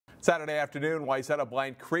Saturday afternoon, Wayzata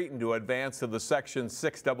blind Cretin to advance to the Section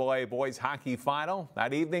 6 AA boys hockey final.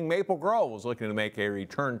 That evening, Maple Grove was looking to make a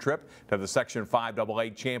return trip to the Section 5 AA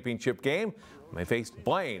championship game. They faced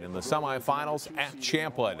Blaine in the semifinals at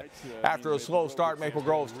Champlin. After a slow start, Maple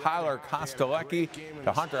Grove's Tyler Kostelecki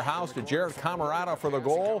to Hunter House to Jared Camarada for the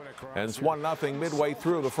goal, and it's 1-0 midway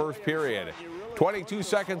through the first period. 22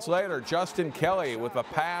 seconds later, Justin Kelly with a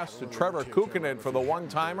pass to Trevor Kukkonen for the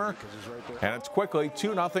one-timer, and it's quickly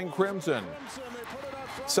 2-0 Crimson.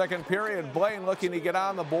 Second period, Blaine looking to get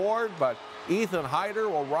on the board, but Ethan Hyder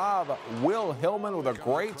will rob Will Hillman with a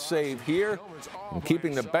great save here and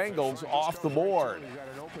keeping the Bengals off the board.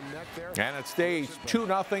 And it stays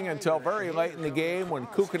 2-0 until very late in the game when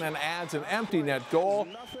Kukkonen adds an empty net goal.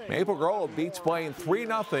 Maple Grove beats Blaine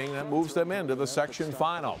 3-0 and moves them into the section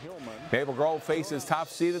final. Maple Grove faces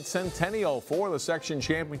top-seeded Centennial for the section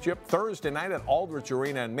championship Thursday night at Aldrich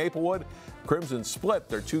Arena in Maplewood. Crimson split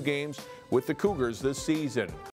their two games with the Cougars this season.